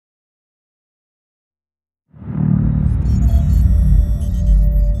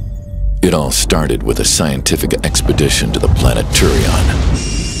It all started with a scientific expedition to the planet Turion,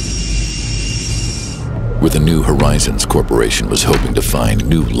 where the New Horizons Corporation was hoping to find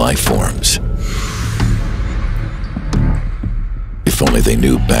new life forms. If only they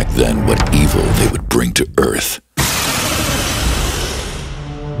knew back then what evil they would bring to Earth.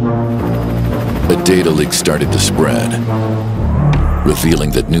 A data leak started to spread, revealing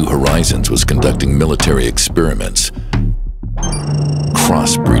that New Horizons was conducting military experiments,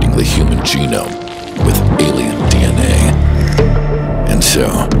 crossbreeding the human genome with alien DNA. And so,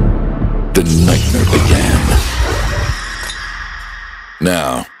 the nightmare began.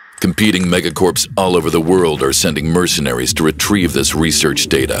 Now, competing megacorps all over the world are sending mercenaries to retrieve this research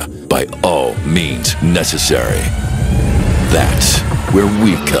data by all means necessary. That's where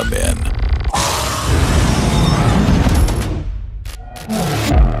we come in.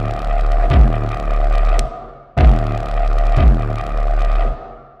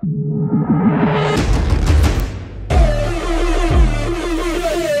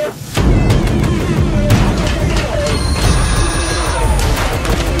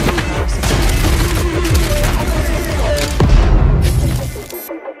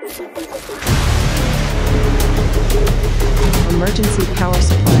 Emergency power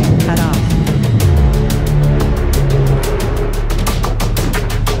supply cut off.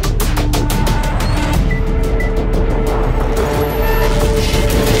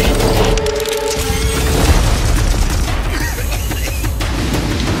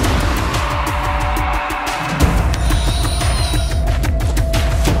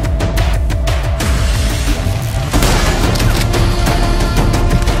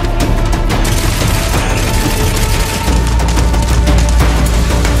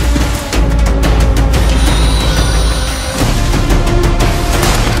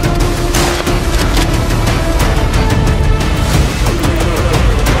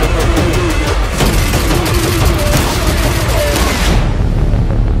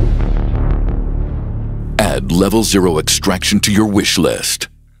 Add Level 0 extraction to your wish list.